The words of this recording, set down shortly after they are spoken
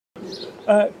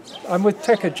I'm with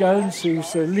Tekka Jones,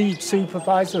 who's the lead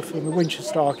supervisor from the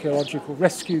Winchester Archaeological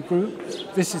Rescue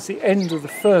Group. This is the end of the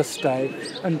first day,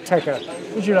 and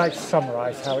Tekka, would you like to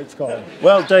summarise how it's gone?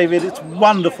 Well, David, it's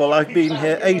wonderful. I've been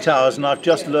here 8 hours and I've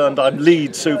just learned I'm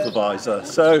lead supervisor.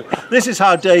 So this is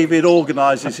how David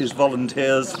organises his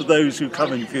volunteers for those who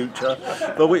come in future.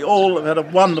 But we all have had a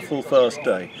wonderful first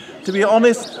day. To be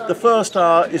honest, the first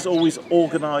hour is always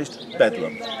organised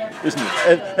bedlam, isn't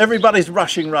it? Everybody's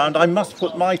rushing round. I must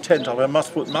put my tent up, I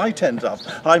must put my tent up,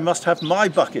 I must have my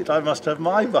bucket, I must have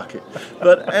my bucket.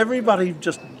 But everybody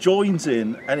just joins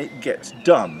in and it gets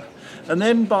done. And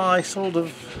then by sort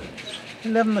of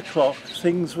 11 o'clock,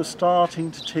 things were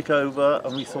starting to tick over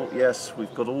and we thought, yes,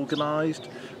 we've got organised,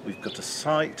 we've got a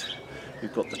site,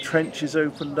 we've got the trenches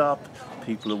opened up,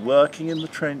 people are working in the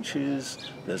trenches,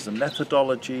 there's a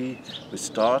methodology, we're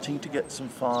starting to get some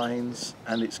finds,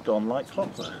 and it's gone like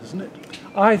clockwork, isn't it?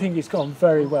 I think it's gone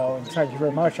very well, and thank you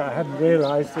very much. I hadn't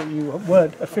realised that you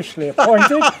weren't officially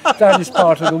appointed. That is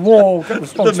part of the war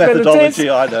responsibilities. The methodology,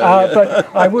 I know. Yeah.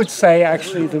 But I would say,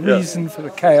 actually, the reason for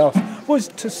the chaos was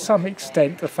to some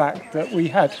extent the fact that we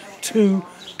had two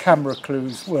camera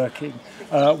crews working.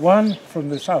 One from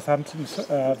the Southampton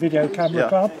Video Camera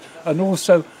Club, and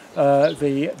also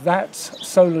That's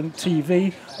Solent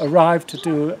TV arrived to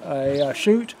do a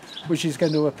shoot, which is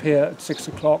going to appear at 6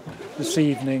 o'clock this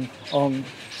evening on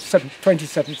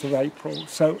 27th of April.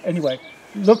 So anyway,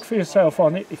 look for yourself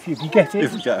on it if you can get it.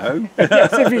 If you get home.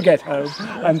 Yes, if you get home.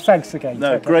 And thanks again.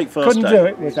 No, Tekka. great first Couldn't day. do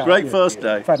it without Great you. first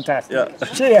day. Fantastic. Yeah.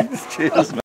 Cheers. Cheers.